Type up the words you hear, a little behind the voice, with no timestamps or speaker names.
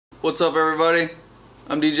What's up, everybody?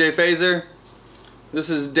 I'm DJ Phazer.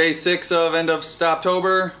 This is day 6 of End of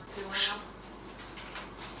Stoptober.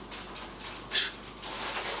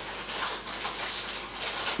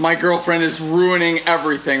 My girlfriend is ruining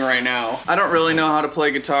everything right now. I don't really know how to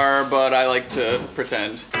play guitar, but I like to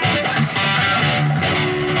pretend.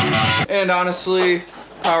 And honestly,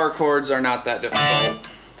 power chords are not that difficult.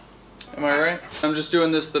 Am I right? I'm just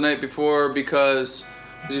doing this the night before because,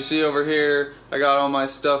 as you see over here, I got all my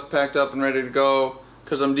stuff packed up and ready to go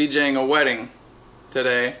because I'm DJing a wedding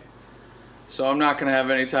today. So I'm not gonna have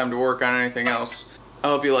any time to work on anything else. I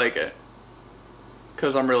hope you like it,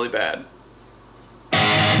 because I'm really bad.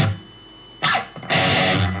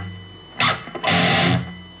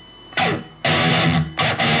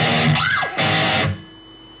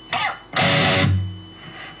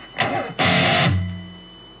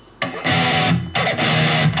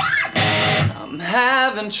 I'm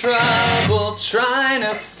having trouble trying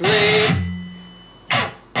to sleep,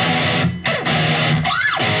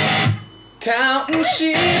 counting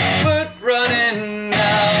sheep but running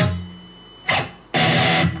out.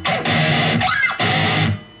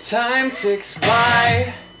 Time ticks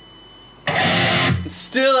by,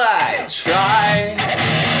 still I try.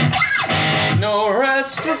 No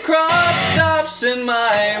rest for cross stops in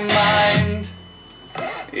my mind.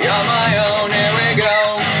 You're my own, here we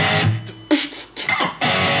go.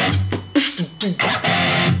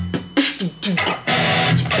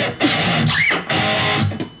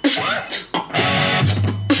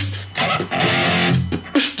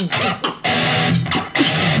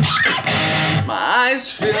 My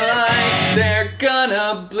eyes feel like they're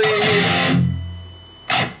gonna bleed,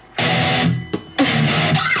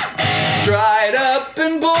 dried up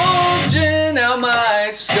and bulging out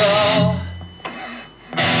my skull.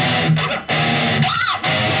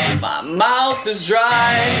 My mouth is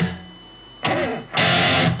dry,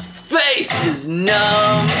 my face is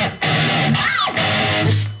numb,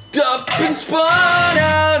 up and spun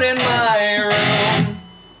out in my room.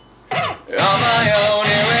 On my own,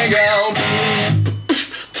 here we go.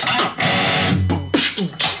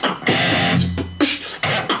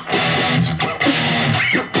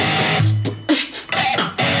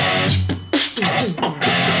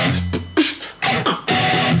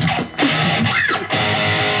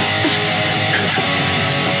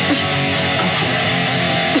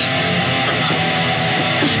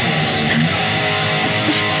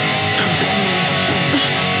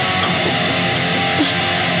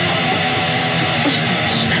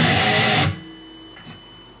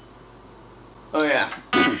 Oh yeah.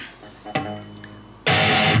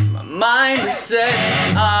 My mind is set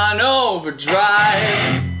on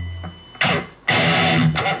overdrive.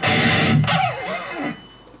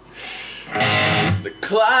 The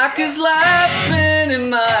clock is laughing in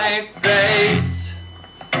my face.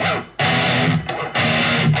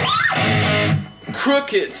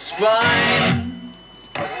 Crooked spine,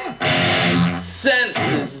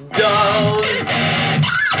 senses dulled,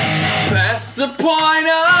 past the point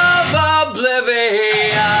of oblivion.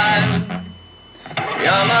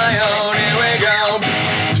 You're my own, here we go.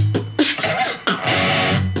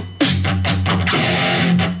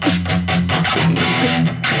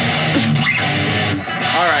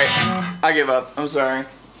 Alright, I give up. I'm sorry.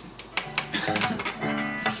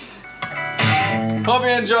 Hope you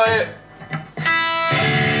enjoy it.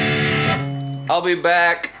 I'll be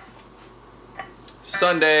back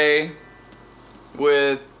Sunday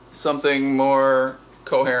with something more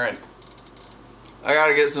coherent. I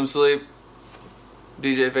gotta get some sleep.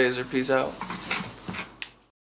 DJ Phazer, peace out.